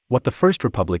What the First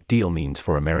Republic deal means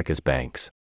for America's banks.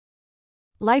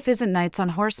 Life isn't knights on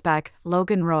horseback.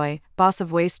 Logan Roy, boss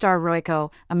of Waystar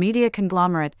Royco, a media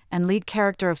conglomerate, and lead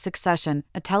character of Succession,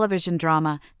 a television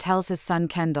drama, tells his son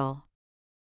Kendall.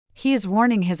 He is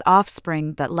warning his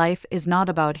offspring that life is not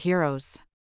about heroes.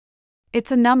 It's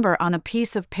a number on a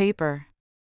piece of paper.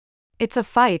 It's a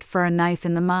fight for a knife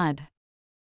in the mud.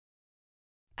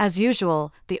 As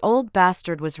usual, the old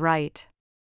bastard was right.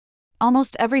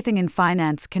 Almost everything in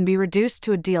finance can be reduced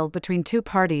to a deal between two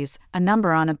parties, a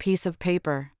number on a piece of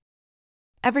paper.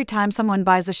 Every time someone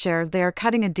buys a share, they are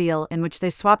cutting a deal in which they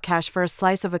swap cash for a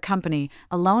slice of a company.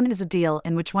 A loan is a deal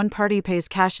in which one party pays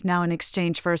cash now in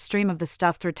exchange for a stream of the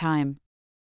stuff through time.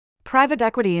 Private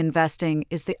equity investing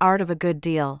is the art of a good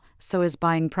deal, so is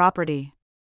buying property.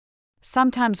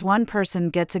 Sometimes one person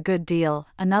gets a good deal,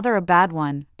 another a bad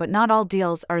one, but not all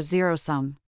deals are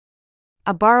zero-sum.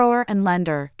 A borrower and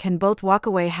lender can both walk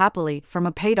away happily from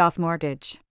a paid-off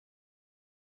mortgage.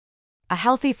 A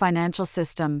healthy financial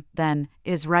system, then,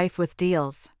 is rife with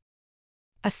deals.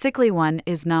 A sickly one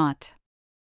is not.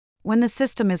 When the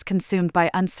system is consumed by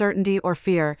uncertainty or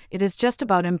fear, it is just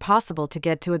about impossible to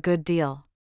get to a good deal.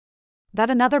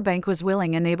 That another bank was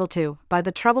willing and able to, by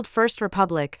the troubled First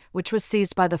Republic, which was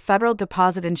seized by the Federal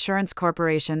Deposit Insurance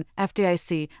Corporation,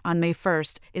 FDIC, on May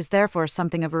 1st, is therefore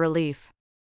something of a relief.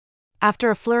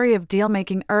 After a flurry of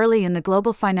deal-making early in the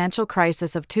global financial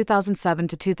crisis of 2007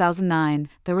 to 2009,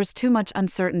 there was too much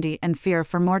uncertainty and fear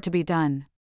for more to be done.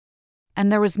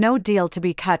 And there was no deal to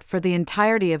be cut for the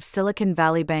entirety of Silicon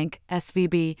Valley Bank,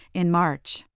 SVB, in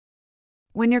March.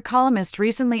 When your columnist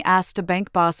recently asked a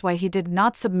bank boss why he did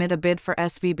not submit a bid for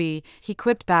SVB, he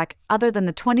quipped back, other than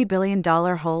the $20 billion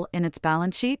hole in its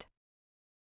balance sheet?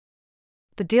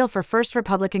 The deal for First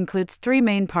Republic includes three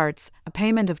main parts: a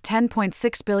payment of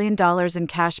 $10.6 billion in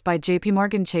cash by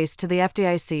JPMorgan Chase to the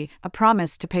FDIC, a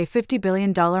promise to pay $50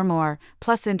 billion more,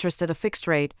 plus interest at a fixed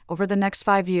rate, over the next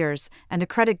 5 years, and a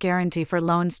credit guarantee for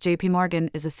loans JPMorgan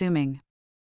is assuming.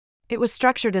 It was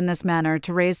structured in this manner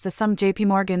to raise the sum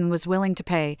JPMorgan was willing to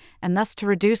pay, and thus to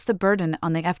reduce the burden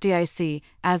on the FDIC,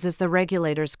 as is the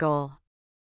regulator's goal.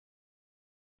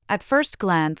 At first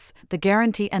glance, the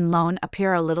guarantee and loan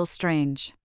appear a little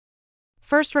strange.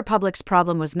 First Republic's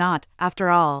problem was not, after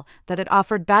all, that it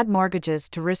offered bad mortgages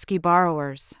to risky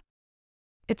borrowers.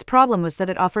 Its problem was that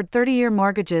it offered 30-year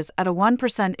mortgages at a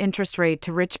 1% interest rate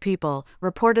to rich people,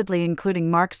 reportedly including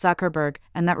Mark Zuckerberg,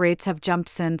 and that rates have jumped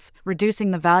since,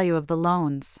 reducing the value of the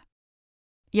loans.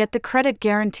 Yet the credit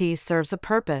guarantee serves a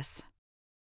purpose.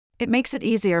 It makes it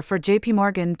easier for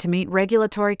JPMorgan to meet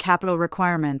regulatory capital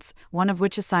requirements, one of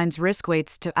which assigns risk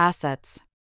weights to assets.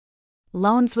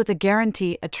 Loans with a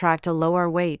guarantee attract a lower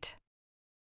weight.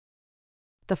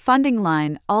 The funding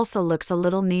line also looks a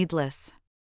little needless.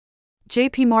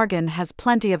 JPMorgan has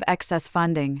plenty of excess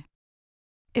funding.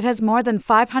 It has more than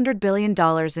 $500 billion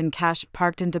in cash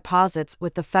parked in deposits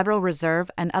with the Federal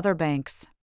Reserve and other banks.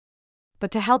 But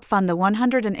to help fund the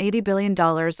 $180 billion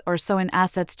or so in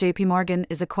assets JPMorgan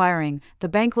is acquiring, the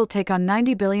bank will take on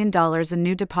 $90 billion in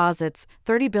new deposits,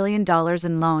 $30 billion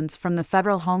in loans from the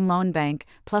Federal Home Loan Bank,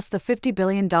 plus the $50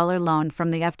 billion loan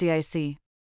from the FDIC.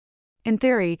 In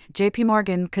theory,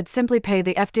 JPMorgan could simply pay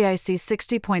the FDIC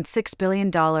 $60.6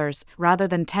 billion, rather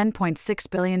than $10.6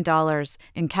 billion,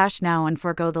 in cash now and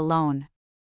forego the loan.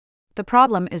 The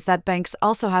problem is that banks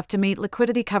also have to meet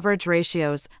liquidity coverage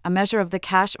ratios, a measure of the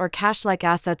cash or cash-like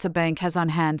assets a bank has on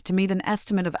hand to meet an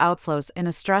estimate of outflows in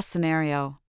a stress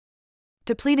scenario.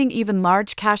 Depleting even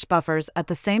large cash buffers at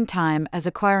the same time as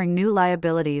acquiring new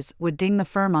liabilities would ding the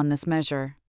firm on this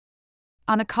measure.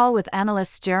 On a call with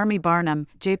analysts, Jeremy Barnum,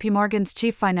 JPMorgan's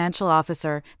chief financial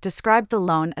officer, described the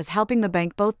loan as helping the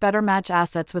bank both better match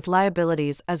assets with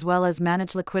liabilities as well as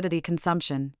manage liquidity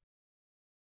consumption.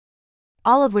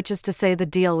 All of which is to say the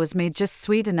deal was made just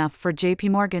sweet enough for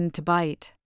JPMorgan to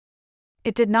bite.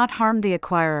 It did not harm the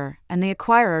acquirer, and the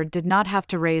acquirer did not have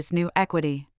to raise new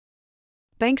equity.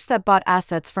 Banks that bought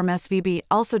assets from SVB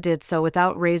also did so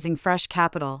without raising fresh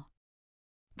capital.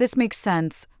 This makes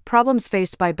sense. Problems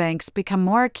faced by banks become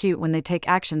more acute when they take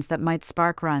actions that might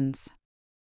spark runs.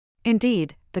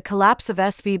 Indeed, the collapse of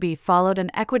SVB followed an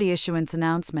equity issuance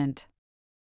announcement.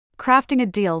 Crafting a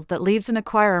deal that leaves an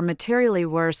acquirer materially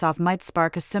worse off might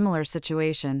spark a similar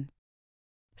situation.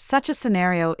 Such a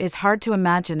scenario is hard to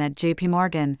imagine at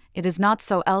JPMorgan, it is not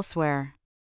so elsewhere.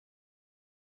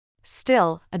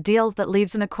 Still, a deal that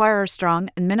leaves an acquirer strong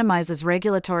and minimizes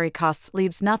regulatory costs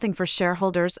leaves nothing for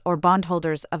shareholders or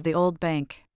bondholders of the old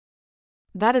bank.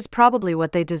 That is probably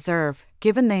what they deserve,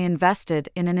 given they invested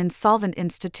in an insolvent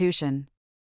institution.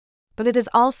 But it is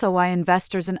also why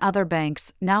investors in other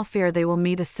banks now fear they will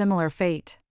meet a similar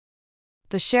fate.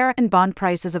 the share and bond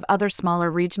prices of other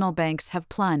smaller regional banks have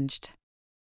plunged.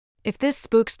 If this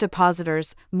spooks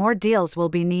depositors, more deals will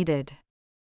be needed.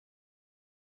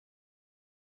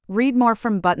 Read more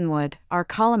from Buttonwood, our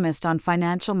columnist on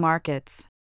financial markets.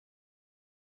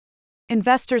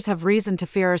 Investors have reason to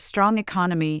fear a strong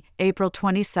economy, April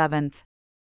 27.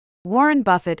 Warren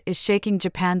Buffett is shaking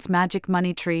Japan's magic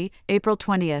money tree, April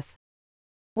 20.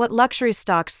 What luxury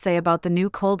stocks say about the new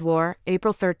Cold War,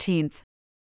 April 13.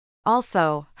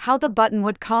 Also, how the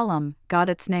Buttonwood column got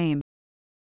its name.